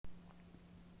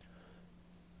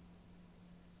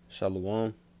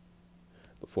Shalom.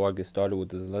 Before I get started with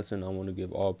this lesson, I want to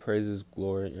give all praises,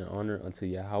 glory, and honor unto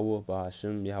Yahweh,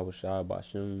 Ba'ashem, Yahweh Shai,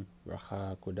 Ba'ashem,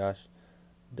 Racha, Kodash.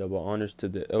 Double honors to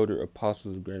the elder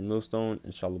apostles of Great Millstone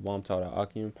and Shalom Taught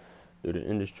Akim through the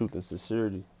endless truth and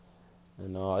sincerity.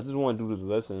 And I just want to do this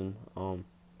lesson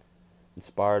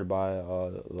inspired by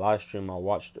a live stream I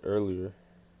watched earlier.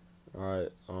 All right,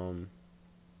 from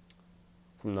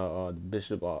the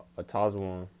Bishop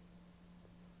Atazwan,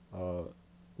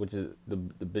 which is the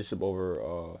bishop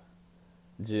over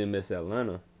GMS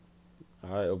Atlanta, all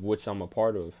right, of which I'm a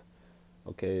part of.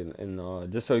 Okay,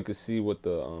 and just so you can see what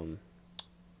the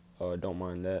don't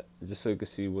mind that, just so you can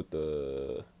see what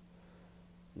the, let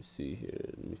me see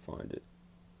here, let me find it,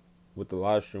 what the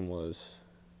live stream was.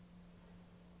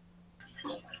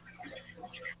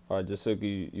 All right, just so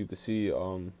you can see,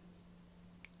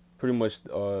 pretty much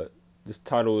this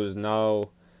title is now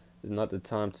is not the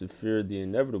time to fear the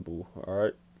inevitable. All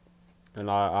right, and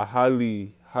I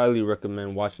highly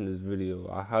recommend watching this video.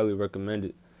 I highly recommend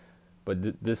it.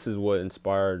 But this is what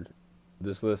inspired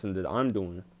this lesson that I'm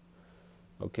doing.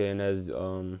 Okay, and as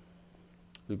you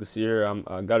can see here,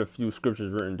 I got a few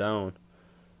scriptures written down.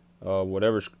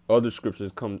 Whatever other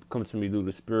scriptures come to me through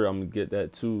the Spirit, I'm gonna get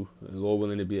that too. Lord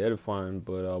willing, to be edifying.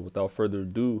 But without further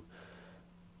ado,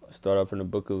 I start off in the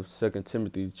book of 2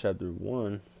 Timothy chapter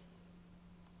 1.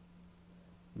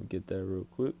 Let me get that real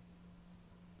quick.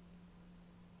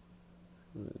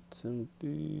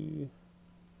 Timothy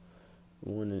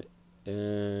 1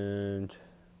 and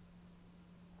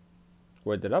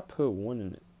wait, did I put 1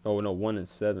 in it? Oh no, 1 and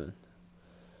 7.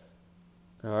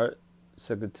 All right,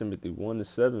 2 Timothy 1 and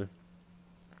 7.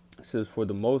 It says, "For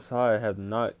the Most High hath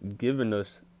not given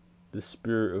us the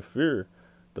spirit of fear."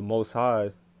 The Most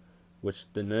High,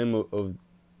 which the name of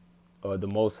the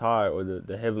Most High, or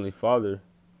the Heavenly Father,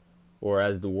 or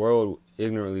as the world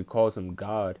ignorantly calls him,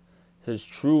 God, his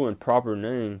true and proper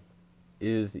name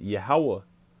is Yahweh.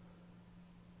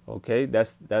 Okay,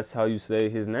 that's how you say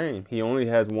his name. He only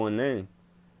has one name.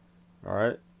 All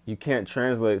right, you can't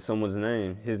translate someone's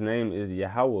name. His name is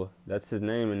Yahweh. That's his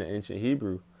name in the ancient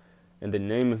Hebrew, and the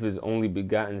name of his only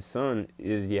begotten Son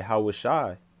is Yahweh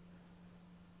Shai,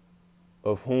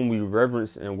 of whom we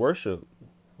reverence and worship.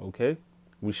 Okay,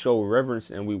 we show reverence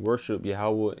and we worship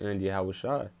Yahweh and Yahweh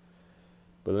Shai.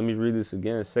 But let me read this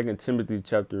again. 2 Timothy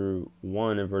chapter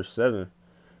 1 and verse 7.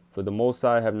 "For the Most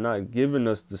High have not given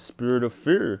us the spirit of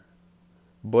fear,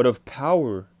 but of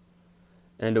power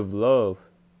and of love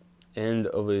and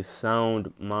of a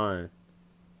sound mind."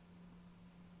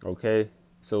 Okay,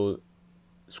 so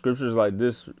scriptures like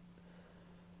this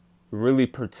really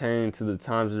pertain to the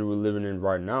times that we're living in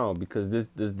right now, because this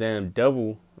damn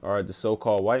devil, all right, the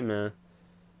so-called white man,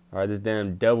 all right, this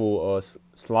damn devil,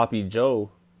 Sloppy Joe,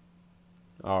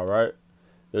 all right,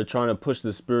 they're trying to push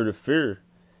the spirit of fear.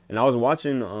 And I was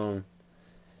watching,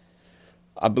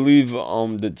 I believe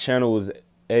the channel was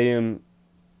AMTV,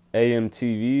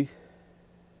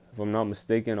 if I'm not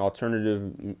mistaken,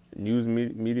 alternative news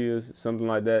media, something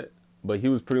like that. But he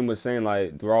was pretty much saying,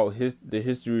 like, throughout the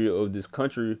history of this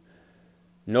country,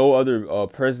 no other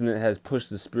president has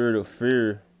pushed the spirit of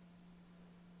fear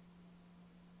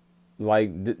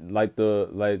like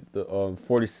the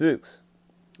 46.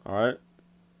 All right,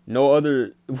 no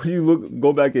other. When you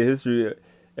go back in history,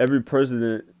 every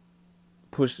president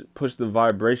pushed the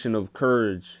vibration of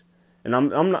courage. And I'm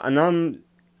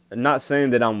not saying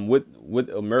that I'm with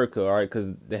America, all right,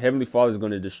 because the Heavenly Father is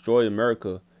going to destroy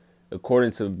America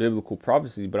according to biblical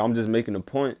prophecy. But I'm just making a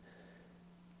point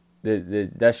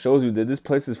that shows you that this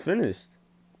place is finished,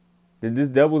 that this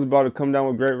devil is about to come down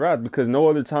with great wrath, because no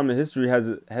other time in history has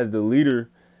the leader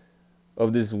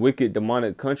of this wicked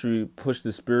demonic country pushed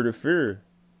the spirit of fear.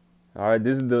 All right,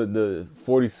 this is the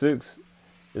 46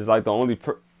 is like the only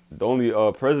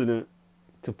president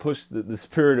to push the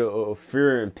spirit of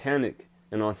fear and panic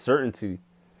and uncertainty.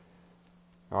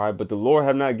 All right, but the Lord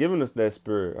have not given us that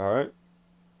spirit. All right,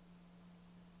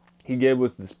 he gave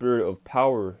us the spirit of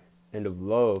power and of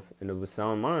love and of a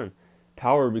sound mind.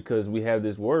 Power, because we have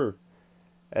this word,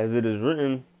 as it is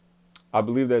written. I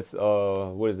believe that's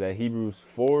what is that, Hebrews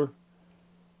 4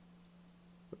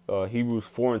 Hebrews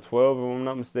 4 and 12, if I'm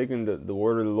not mistaken. The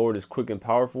word of the Lord is quick and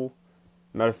powerful.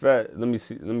 Matter of fact, let me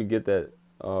get that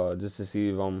just to see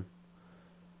if I'm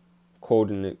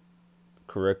quoting it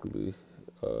correctly.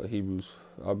 Hebrews,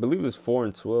 I believe it's 4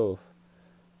 and 12.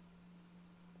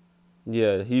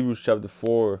 Yeah, Hebrews chapter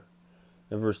 4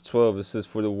 and verse 12. It says,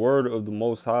 "For the word of the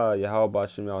Most High, Yahweh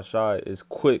Ba'ashem Yahushai, is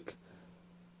quick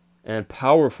and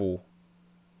powerful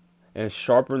and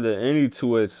sharper than any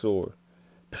two-edged sword,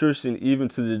 piercing even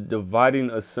to the dividing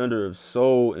asunder of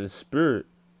soul and spirit,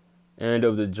 and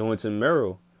of the joints and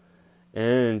marrow,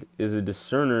 and is a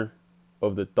discerner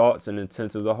of the thoughts and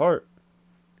intents of the heart.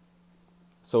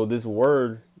 So this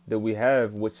word that we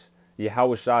have, which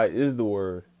Yahushua is the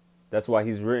word, that's why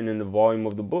he's written in the volume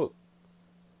of the book.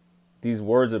 These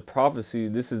words of prophecy,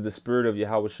 this is the spirit of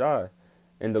Yahushua.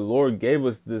 And the Lord gave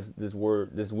us this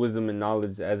word, this wisdom and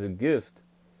knowledge as a gift.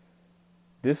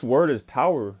 This word is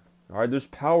power. All right, there's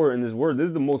power in this word. This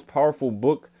is the most powerful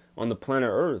book on the planet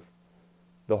Earth,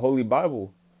 the Holy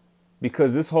Bible,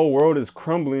 because this whole world is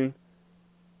crumbling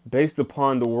based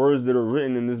upon the words that are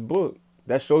written in this book.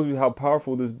 That shows you how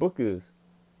powerful this book is.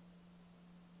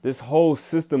 This whole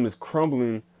system is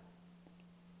crumbling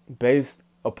based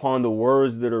upon the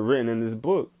words that are written in this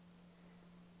book.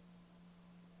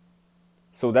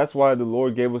 So that's why the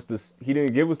Lord gave us this. He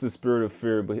didn't give us the spirit of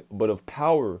fear, but of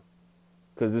power,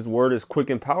 because this word is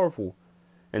quick and powerful.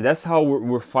 And that's how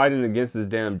we're fighting against this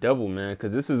damn devil, man,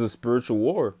 because this is a spiritual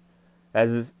war,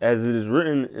 as it is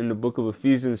written in the book of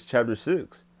Ephesians chapter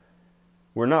 6.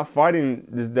 We're not fighting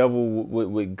this devil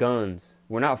with guns.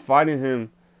 We're not fighting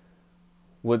him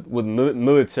with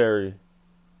military.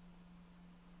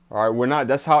 All right, we're not.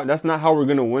 That's not how we're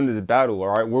gonna win this battle. All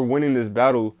right, we're winning this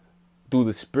battle through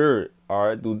the Spirit. All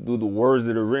right, through the words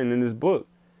that are written in this book,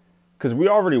 because we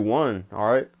already won. All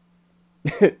right,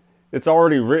 it's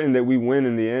already written that we win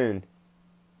in the end.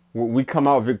 We come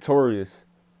out victorious.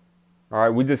 All right,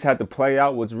 we just have to play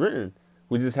out what's written.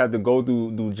 We just have to go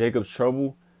through Jacob's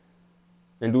trouble,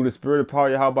 and through the Spirit of power,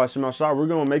 Yahweh Shema Shah, we're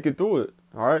gonna make it through it.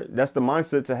 All right, that's the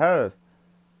mindset to have.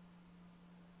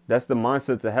 That's the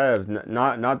mindset to have,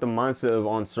 not the mindset of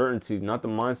uncertainty, not the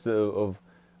mindset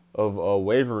of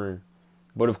wavering.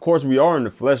 But of course, we are in the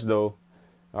flesh, though.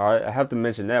 All right, I have to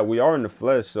mention that we are in the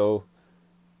flesh, so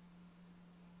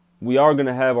we are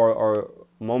gonna have our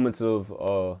moments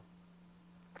of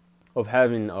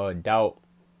having doubt.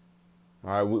 All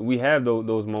right, we have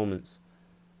those moments.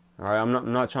 All right, I'm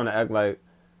not trying to act like,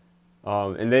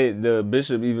 and the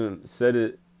bishop even said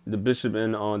it. The bishop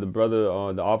and the brother,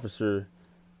 the officer,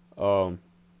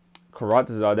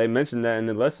 Karatazar, they mentioned that in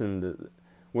the lesson.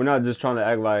 We're not just trying to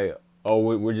act like, oh,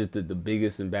 we're just the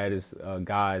biggest and baddest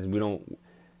guys.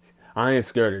 I ain't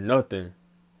scared of nothing.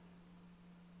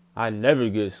 I never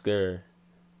get scared.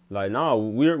 Like, no,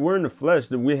 we're in the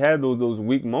flesh. We have those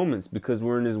weak moments because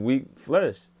we're in this weak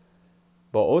flesh.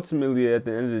 But ultimately, at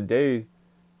the end of the day,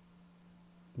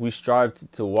 we strive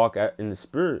to walk in the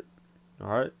Spirit, all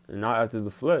right, and not after the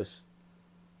flesh.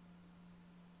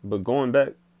 But going back,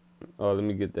 let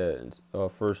me get that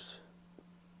first.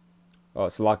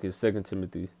 Salakia, 2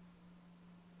 Timothy.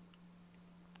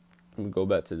 Let me go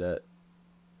back to that.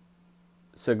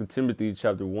 2 Timothy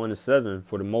chapter 1-7.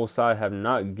 For the Most High have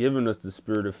not given us the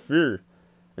spirit of fear,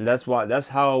 and that's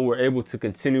how we're able to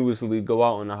continuously go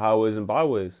out on the highways and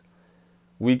byways,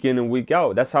 week in and week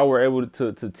out. That's how we're able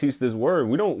to teach this word.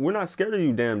 We're not scared of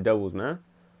you damn devils, man,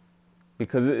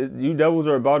 because you devils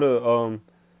are about to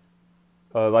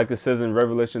like it says in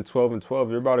Revelation 12:12,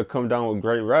 you're about to come down with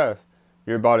great wrath.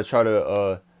 You're about to try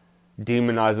to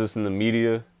demonize us in the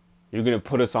media. You're gonna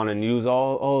put us on the news.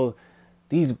 Oh,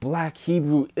 these black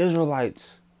Hebrew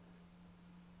Israelites.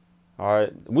 All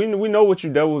right, we know what you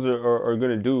devils are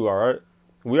gonna do. All right,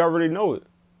 we already know it.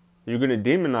 You're gonna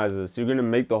demonize us. You're gonna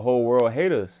make the whole world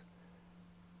hate us.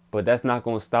 But that's not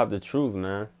gonna stop the truth,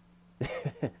 man.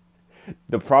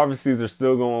 The prophecies are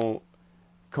still gonna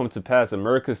come to pass.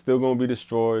 America's still gonna be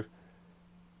destroyed.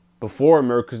 Before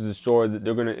America's destroyed,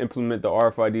 they're gonna implement the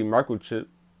RFID microchip,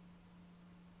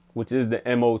 which is the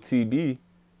MOTB.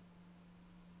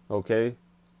 Okay.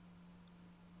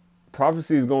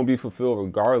 Prophecy is gonna be fulfilled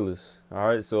regardless. All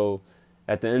right. So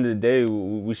at the end of the day,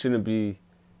 we shouldn't be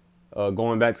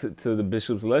going back to the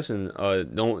bishop's lesson.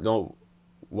 Don't.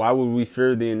 Why would we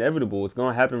fear the inevitable? It's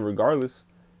gonna happen regardless.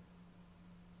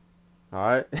 All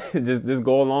right. just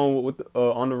go along with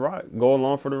on the ride. Go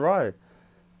along for the ride.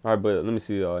 All right. But let me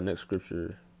see. Next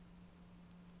scripture.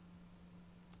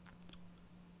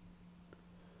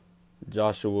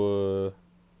 Joshua,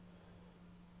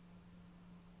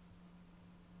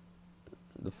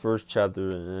 the first chapter,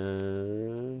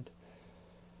 and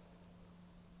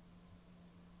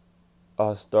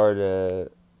I'll start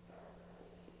at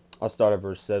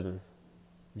verse 7.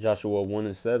 Joshua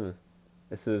 1-7.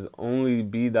 It says, only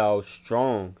be thou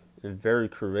strong and very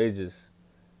courageous,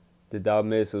 that thou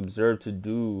mayest observe to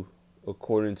do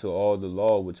according to all the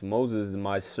law which Moses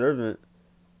my servant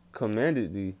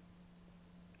commanded thee.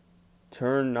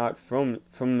 Turn not from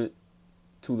it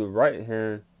to the right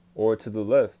hand or to the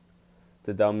left,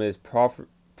 that thou mayest prosper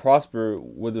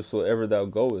whithersoever thou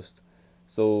goest.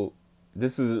 So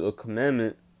this is a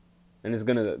commandment and it's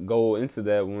gonna go into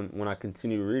that when I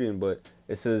continue reading. But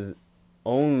it says,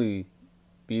 "Only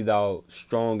be thou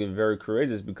strong and very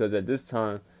courageous," because at this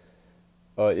time,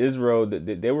 Israel,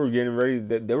 they were getting ready,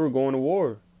 they were going to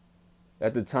war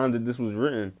at the time that this was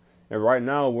written, and right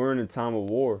now we're in a time of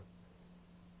war.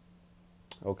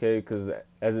 Okay, because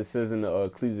as it says in the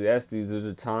Ecclesiastes, there's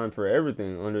a time for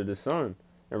everything under the sun,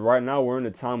 and right now we're in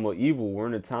a time of evil. We're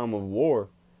in a time of war.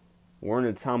 We're in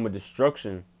a time of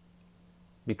destruction,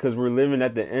 because we're living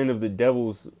at the end of the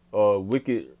devil's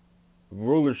wicked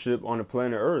rulership on the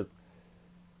planet Earth.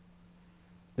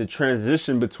 The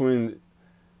transition between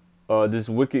this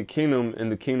wicked kingdom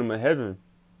and the kingdom of heaven.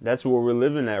 That's what we're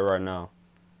living at right now.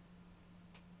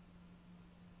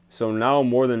 So now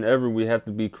more than ever, we have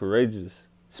to be courageous.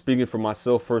 Speaking for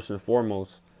myself first and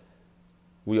foremost,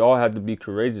 we all have to be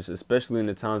courageous, especially in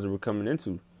the times that we're coming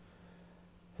into.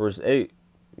 Verse 8,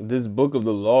 "This book of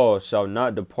the law shall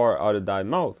not depart out of thy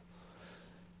mouth,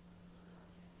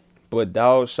 but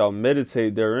thou shalt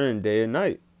meditate therein day and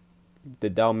night,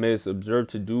 that thou mayest observe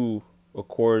to do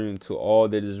according to all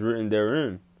that is written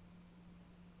therein."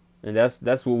 And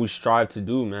that's what we strive to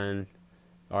do, man.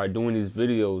 All right, doing these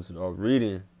videos or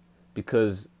reading,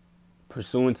 because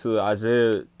pursuant to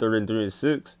Isaiah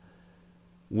 33:6,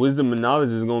 wisdom and knowledge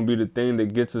is going to be the thing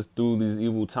that gets us through these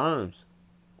evil times.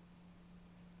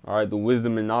 All right, the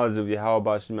wisdom and knowledge of Yahweh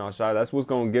Ba'ashem Al-Shai, that's what's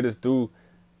going to get us through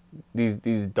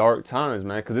these dark times,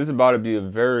 man, because it's about to be a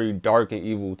very dark and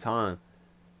evil time.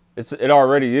 It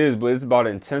already is, but it's about to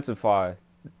intensify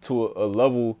to a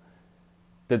level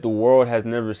that the world has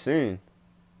never seen.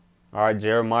 All right,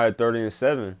 Jeremiah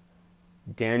 30:7,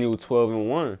 Daniel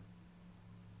 12:1.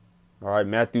 All right,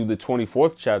 Matthew the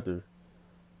 24th chapter.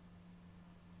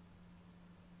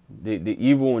 The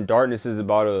evil and darkness is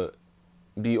about to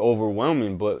be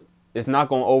overwhelming, but it's not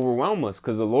going to overwhelm us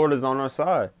because the Lord is on our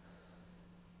side.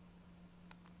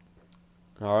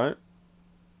 All right.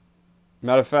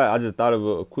 Matter of fact, I just thought of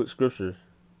a quick scripture.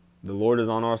 The Lord is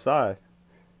on our side.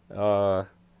 What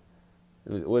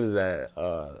is that?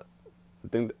 I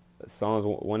think Psalms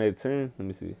 118. Let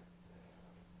me see.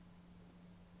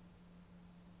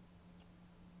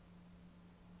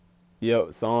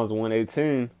 Yep, Psalms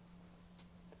 118.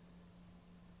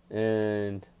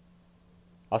 And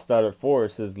I started at 4.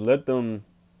 It says, "Let them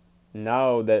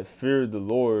now that fear the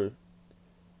Lord,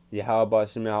 Yahweh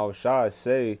Ba'ashem Al-Shai,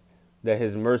 say that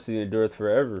his mercy endureth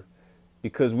forever."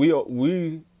 Because we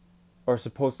are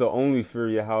supposed to only fear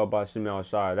Yahweh Ba'ashem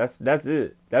Al-Shai. That's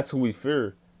it. That's who we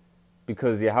fear.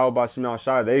 Because Yahweh Ba'ashem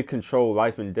Al-Shai, they control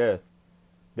life and death.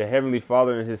 The Heavenly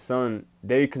Father and his Son,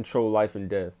 they control life and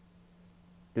death.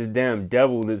 This damn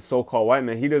devil, this so-called white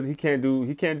man, he can't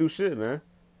do shit, man.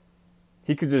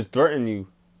 He could just threaten you.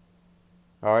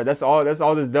 All right, that's all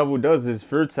this devil does is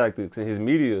fear tactics and his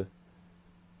media.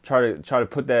 Try to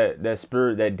put that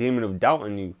spirit, that demon of doubt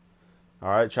in you. All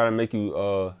right, try to make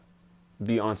you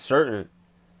be uncertain.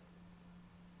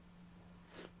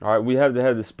 All right, we have to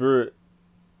have the spirit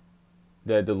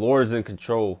that the Lord is in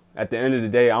control. At the end of the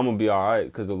day, I'm gonna be all right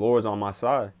because the Lord's on my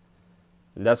side.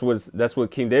 And that's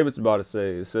what King David's about to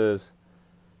say. It says,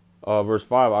 verse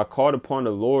 5, "I called upon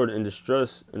the Lord in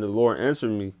distress, and the Lord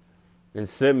answered me and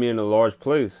set me in a large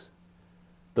place.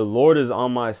 The Lord is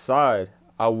on my side.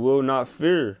 I will not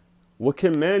fear. What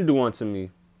can man do unto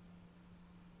me?"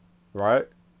 Right?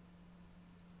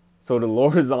 So the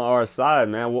Lord is on our side,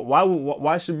 man.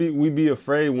 Why should we be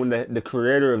afraid when the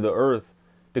creator of the earth,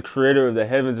 the creator of the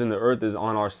heavens and the earth is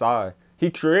on our side? He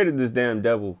created this damn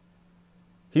devil.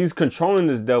 He's controlling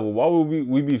this devil. Why would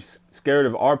we be scared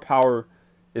if our power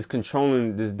is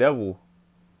controlling this devil?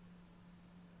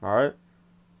 All right?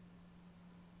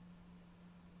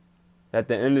 At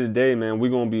the end of the day, man, we're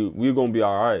gonna be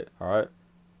all right. All right.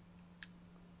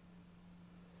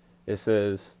 It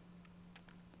says,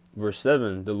 verse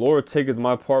 7, "The Lord taketh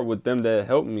my part with them that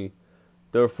help me.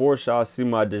 Therefore shall I see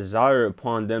my desire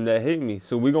upon them that hate me."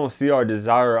 So we're gonna see our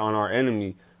desire on our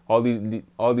enemy. All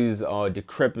these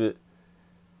decrepit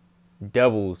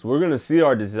devils. We're gonna see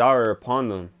our desire upon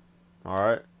them. All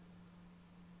right.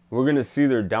 We're gonna see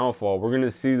their downfall. We're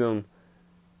gonna see them.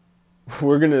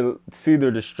 We're gonna see their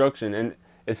destruction. And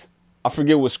I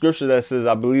forget what scripture that says.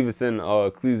 I believe it's in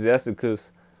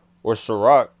Ecclesiasticus or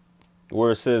Sirach,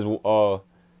 where it says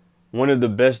one of the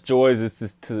best joys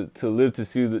is to live to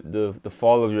see the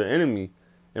fall of your enemy.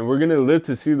 And we're gonna live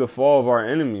to see the fall of our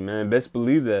enemy, man. Best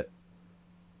believe that.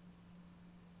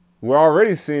 We're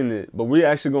already seeing it, but we're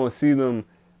actually gonna see them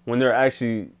when they're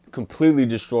actually completely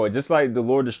destroyed, just like the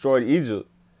Lord destroyed Egypt.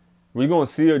 We're going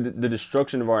to see the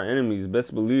destruction of our enemies.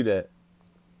 Best believe that.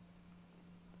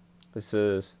 It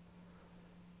says,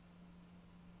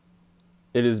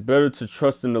 it is better to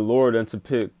trust in the Lord than to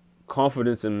put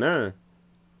confidence in man.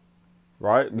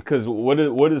 Right? Because what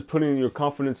is putting your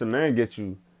confidence in man get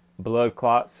you? Blood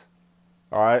clots.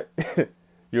 All right?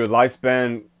 Your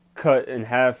lifespan cut in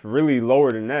half, really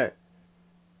lower than that.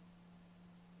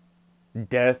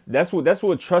 Death. That's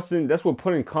what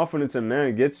putting confidence in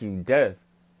man gets you. Death.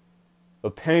 A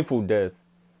painful death.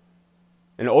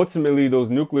 And ultimately those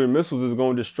nuclear missiles is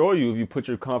going to destroy you if you put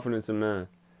your confidence in man.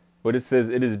 But it says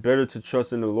it is better to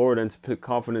trust in the Lord than to put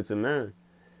confidence in man.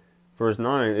 Verse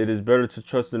 9, it is better to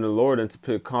trust in the Lord than to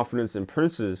put confidence in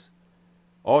princes.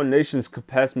 All nations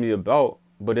compass me about,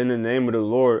 but in the name of the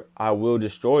Lord I will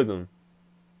destroy them.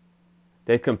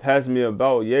 They compass me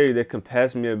about, yea, they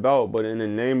compass me about, but in the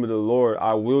name of the Lord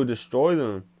I will destroy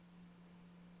them.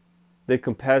 They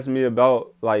compass me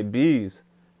about like bees.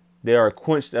 They are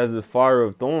quenched as the fire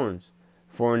of thorns.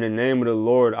 For in the name of the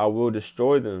Lord I will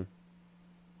destroy them.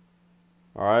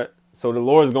 All right? So the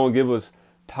Lord is going to give us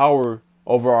power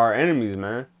over our enemies,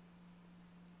 man.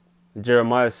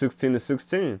 Jeremiah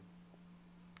 16:16.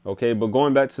 Okay, but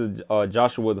going back to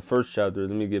Joshua, the first chapter,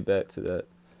 let me get back to that.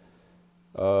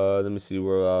 Let me see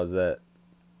where I was at.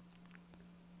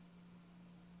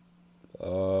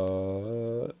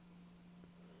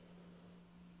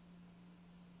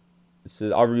 It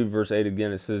says, I'll read verse 8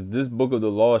 again. It says, this book of the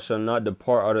law shall not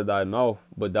depart out of thy mouth,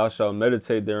 but thou shalt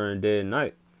meditate therein day and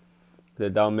night,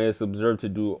 that thou mayest observe to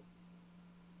do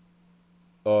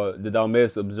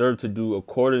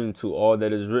according to all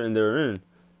that is written therein.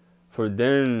 For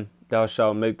then thou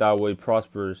shalt make thy way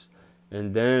prosperous,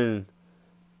 and then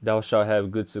thou shalt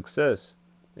have good success.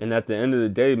 And at the end of the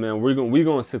day, man, we're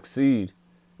going to succeed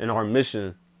in our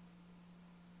mission.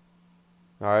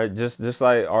 All right, just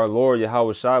like our Lord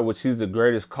Yahweh Shai, which he's the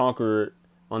greatest conqueror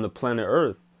on the planet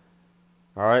Earth.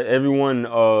 All right, everyone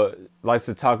likes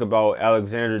to talk about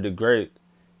Alexander the Great.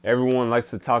 Everyone likes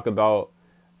to talk about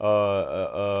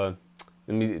let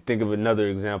me think of another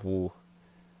example.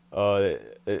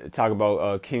 Talk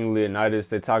about King Leonidas.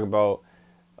 They talk about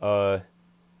Ptolemy.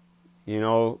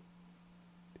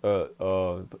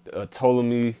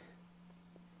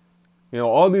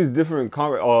 All these different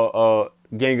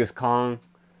Genghis Khan.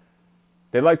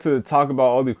 They like to talk about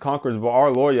all these conquerors, but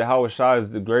our Lord Yahweh Shai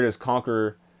is the greatest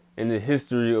conqueror in the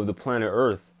history of the planet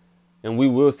Earth. And we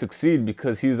will succeed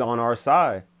because he's on our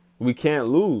side. We can't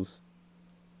lose.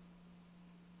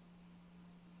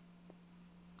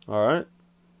 All right.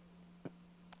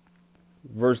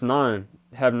 Verse 9.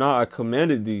 Have not I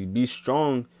commanded thee, be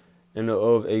strong and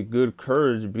of a good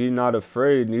courage, be not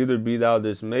afraid, neither be thou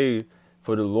dismayed,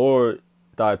 for the Lord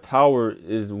thy power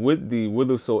is with thee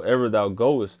whithersoever thou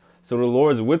goest. So the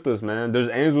Lord's with us, man. There's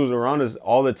angels around us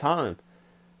all the time.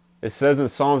 It says in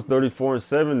Psalms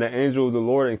 34:7, the angel of the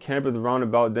Lord encampeth round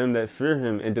about them that fear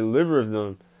him and delivereth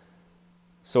them.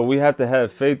 So we have to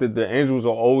have faith that the angels are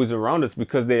always around us,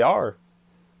 because they are.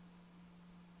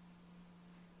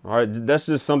 All right, that's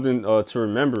just something to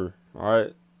remember. All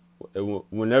right,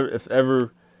 if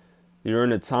ever you're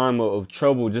in a time of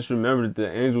trouble, just remember that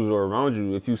the angels are around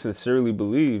you. If you sincerely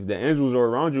believe, the angels are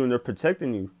around you and they're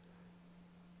protecting you.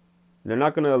 They're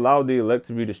not going to allow the elect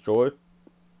to be destroyed.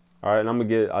 All right, and I'm going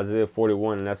to get Isaiah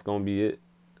 41, and that's going to be it.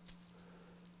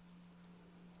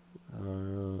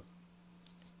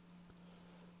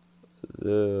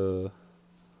 Isaiah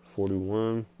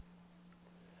 41.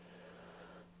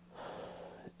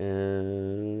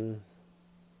 And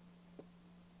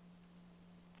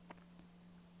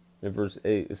in verse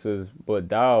 8, it says, but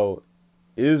thou,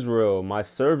 Israel, my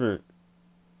servant.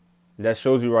 That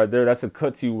shows you right there. That's a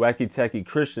cut to you wacky-tacky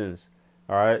Christians.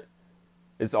 All right.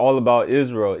 It's all about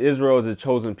Israel. Israel is a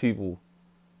chosen people.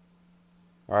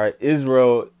 All right.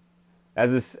 Israel,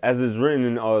 as is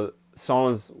written in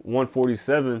Psalms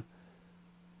 147,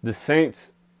 the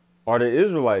saints are the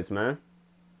Israelites, man.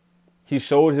 He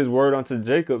showed his word unto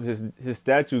Jacob, his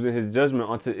statutes and his judgment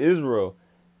unto Israel.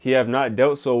 He have not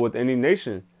dealt so with any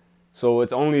nation. So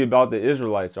it's only about the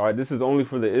Israelites. All right. This is only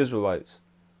for the Israelites.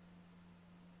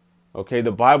 Okay,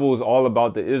 the Bible is all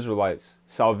about the Israelites.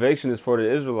 Salvation is for the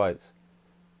Israelites.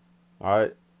 All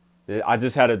right. I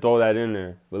just had to throw that in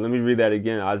there. But let me read that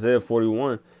again. Isaiah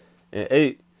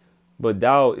 41:8. But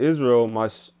thou, Israel,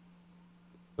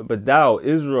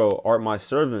 art my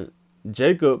servant,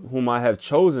 Jacob, whom I have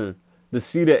chosen, the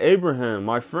seed of Abraham,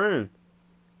 my friend.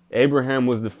 Abraham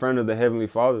was the friend of the Heavenly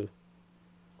Father.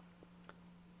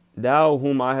 Thou,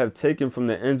 whom I have taken from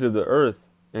the ends of the earth,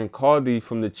 and called thee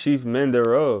from the chief men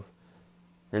thereof,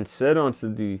 and said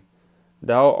unto thee,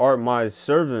 thou art my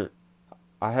servant,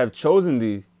 I have chosen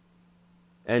thee,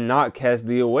 and not cast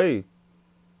thee away.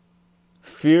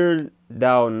 Fear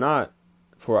thou not,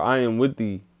 for I am with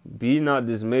thee. Be not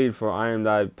dismayed, for I am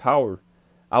thy power.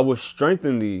 I will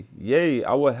strengthen thee. Yea,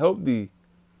 I will help thee.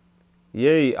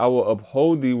 Yea, I will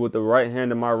uphold thee with the right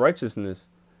hand of my righteousness.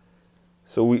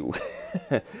 So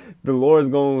the Lord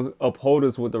is going to uphold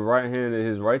us with the right hand of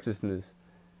his righteousness,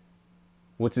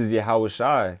 which is Yahweh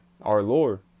Shai, our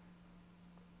Lord.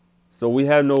 So we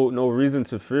have no reason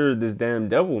to fear this damn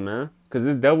devil, man, because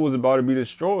this devil is about to be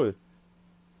destroyed.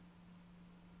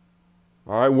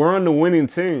 All right, we're on the winning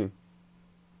team.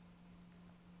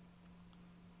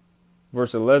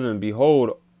 Verse 11,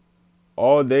 behold,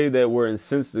 all they that were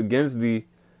incensed against thee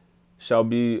shall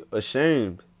be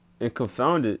ashamed and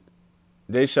confounded.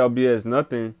 They shall be as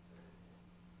nothing,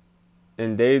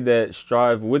 and they that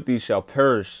strive with thee shall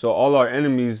perish. So all our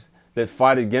enemies that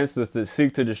fight against us, that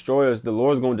seek to destroy us, the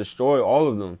Lord's going to destroy all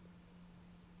of them.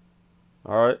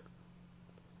 All right.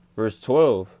 Verse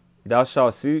 12, thou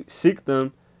shalt seek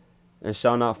them and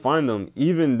shall not find them,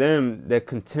 even them that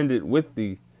contended with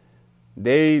thee.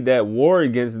 They that war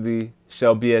against thee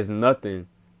shall be as nothing,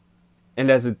 and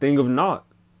as a thing of naught.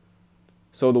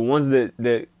 So the ones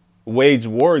that wage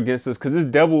war against us, because this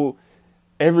devil,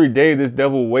 every day this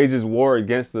devil wages war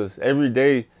against us. Every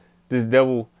day this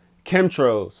devil,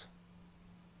 chemtrails.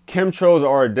 Chemtrails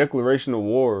are a declaration of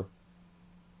war.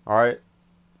 All right.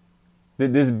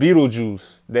 This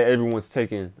Beetlejuice that everyone's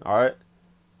taking. All right.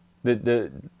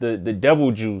 The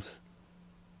devil juice.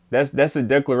 That's a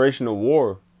declaration of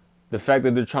war. The fact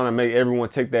that they're trying to make everyone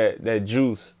take that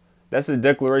juice, that's a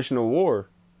declaration of war.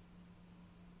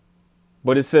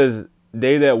 But it says,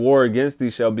 they that war against thee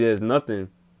shall be as nothing,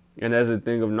 and as a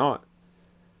thing of naught.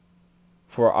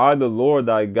 For I, the Lord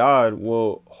thy God,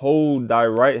 will hold thy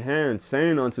right hand,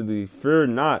 saying unto thee, fear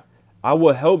not, I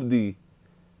will help thee.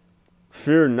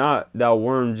 Fear not, thou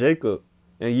worm Jacob,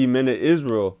 and ye men of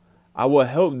Israel. I will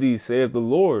help thee, saith the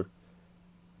Lord,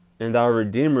 and thy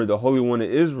Redeemer, the Holy One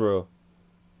of Israel.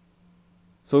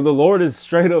 So the Lord is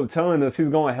straight up telling us he's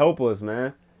going to help us,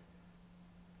 man.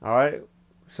 All right.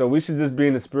 So we should just be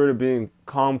in the spirit of being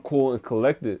calm, cool, and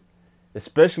collected,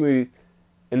 especially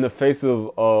in the face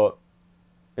of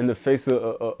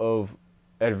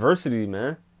adversity,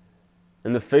 man.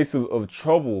 In the face of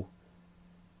trouble,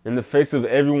 in the face of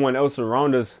everyone else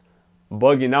around us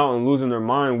bugging out and losing their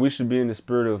mind, we should be in the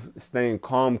spirit of staying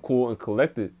calm, cool, and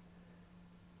collected.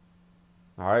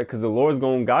 All right, because the Lord's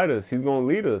going to guide us. He's going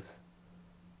to lead us.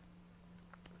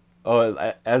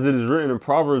 As it is written in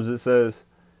Proverbs, it says,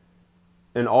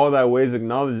 in all thy ways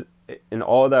acknowledge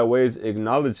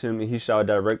him, and he shall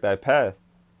direct thy path.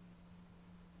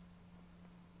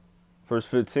 Verse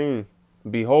 15,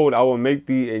 behold, I will make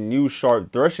thee a new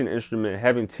sharp threshing instrument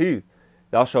having teeth.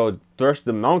 Thou shalt thresh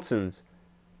the mountains,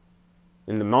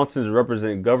 and the mountains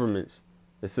represent governments.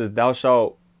 It says, thou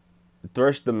shalt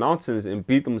thresh the mountains and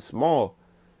beat them small,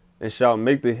 and shalt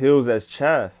make the hills as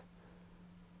chaff.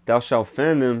 Thou shalt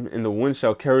fan them, and the wind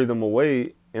shall carry them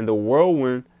away, and the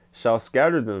whirlwind shall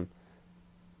scatter them.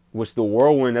 Which the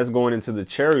whirlwind, that's going into the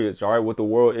chariots, all right, what the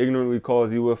world ignorantly calls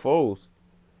UFOs,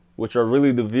 which are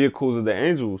really the vehicles of the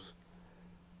angels.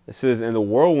 It says, and the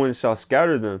whirlwind shall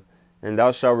scatter them, and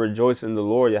thou shalt rejoice in the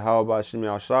Lord, Yahweh Ba'Shem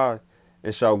Yahshai,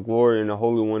 and shalt glory in the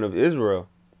Holy One of Israel.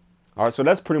 All right, so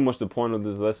that's pretty much the point of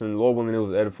this lesson. Lord willing, it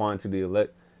was edifying to the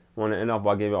elect. I want to end off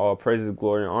by giving all praises,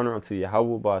 glory, and honor unto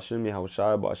Yahweh Ba'Shem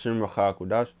Yahushai Ba'Shem Rachah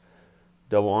Kudash.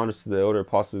 Double honors to the elder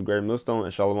apostles of Great Millstone,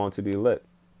 and shalom to the elect.